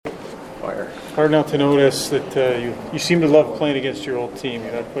fire. Hard not to notice that you seem to love playing against your old team.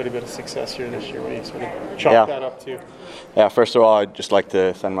 You've had quite a bit of success here this year. What do you sort of chalk that up to? Yeah, first of all, I'd just like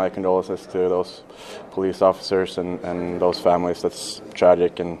to send my condolences to those police officers and those families. That's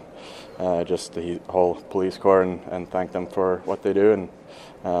tragic, and just the whole police corps, and thank them for what they do. And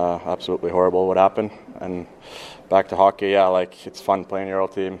absolutely horrible what happened. And back to hockey, yeah, like it's fun playing your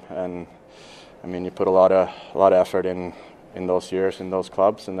old team, and I mean you put a lot of effort in those years in those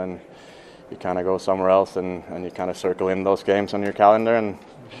clubs, and then you kind of go somewhere else and you kind of circle in those games on your calendar. And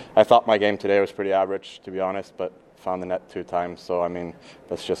I thought my game today was pretty average, to be honest, but found the net 2 times. So I mean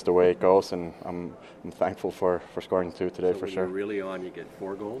that's just the way it goes, and I'm thankful for scoring 2 today, for sure. You're really on, you get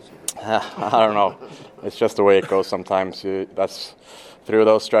 4 goals? I don't know. It's just the way it goes sometimes. That's through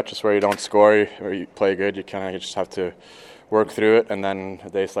those stretches where you don't score or you play good, you kind of just have to work through it, and then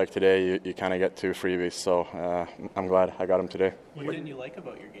days like today you kind of get 2 freebies. So I'm glad I got them today. What didn't you like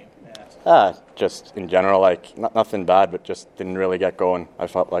about your game? Just in general, like nothing bad, but just didn't really get going. I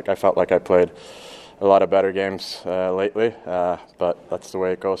felt like I played a lot of better games lately, but that's the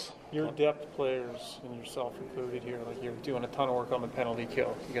way it goes. Your depth players, and yourself included here, like you're doing a ton of work on the penalty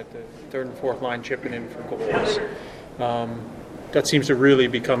kill. You got the 3rd and 4th line chipping in for goals. That seems to really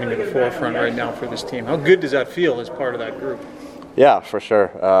be coming to the forefront right now for this team. How good does that feel as part of that group? Yeah, for sure.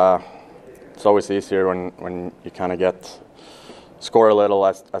 It's always easier when you kind of score a little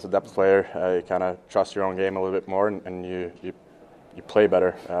as a depth player. You kind of trust your own game a little bit more, and you play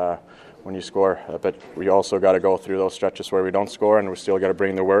better when you score. But we also got to go through those stretches where we don't score, and we still got to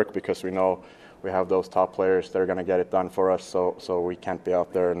bring the work because we know we have those top players that are going to get it done for us. So we can't be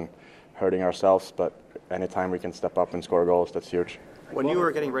out there and hurting ourselves. But anytime we can step up and score goals, that's huge. When you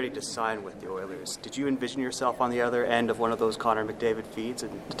were getting ready to sign with the Oilers, did you envision yourself on the other end of one of those Connor McDavid feeds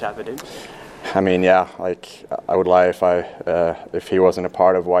and to tap it in? I mean, yeah, like I would lie if he wasn't a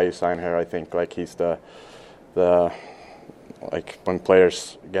part of why you signed here. I think like he's the like when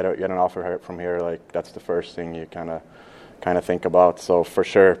players get an offer from here, like that's the first thing you kind of think about. So for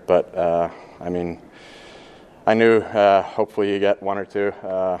sure, but I mean, I knew hopefully you get 1 or 2,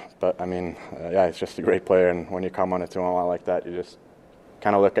 but I mean, yeah, he's just a great player, and when you come on a 2-on-1 like that, you just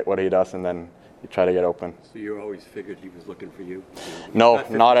kind of look at what he does and then you try to get open. So you always figured he was looking for you? No,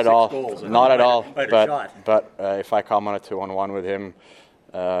 not at all. Not at all. But if I come on a 2-on-1 with him,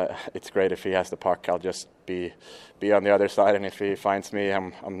 it's great. If he has the puck, I'll just be on the other side, and if he finds me,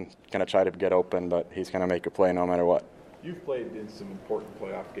 I'm going to try to get open, but he's going to make a play no matter what. You've played in some important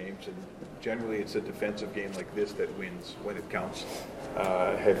playoff games, and generally it's a defensive game like this that wins when it counts.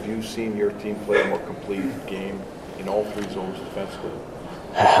 Have you seen your team play a more complete game in all 3 zones defensively?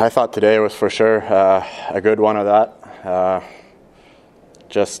 I thought today was for sure a good one of that.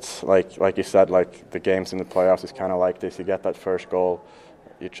 Just like you said, like the games in the playoffs is kind of like this. You get that first goal,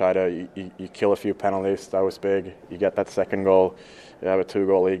 you try to you kill a few penalties. That was big. You get that second goal, you have a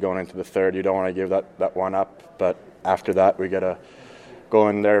 2-goal lead going into the third. You don't want to give that one up, but after that we got to go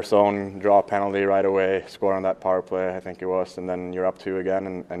in their zone, draw a penalty right away, score on that power play, I think it was, and then you're up 2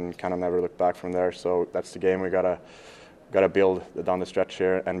 again, and kind of never look back from there. So that's the game we got to build down the stretch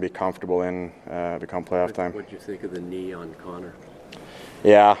here and be comfortable in become playoff time. What did you think of the knee on Connor?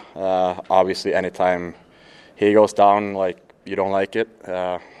 Yeah, obviously anytime he goes down, like you don't like it.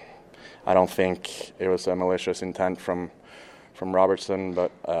 I don't think it was a malicious intent from Robertson,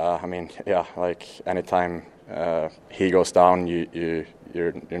 but I mean, yeah, like anytime he goes down,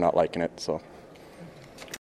 you're not liking it. So.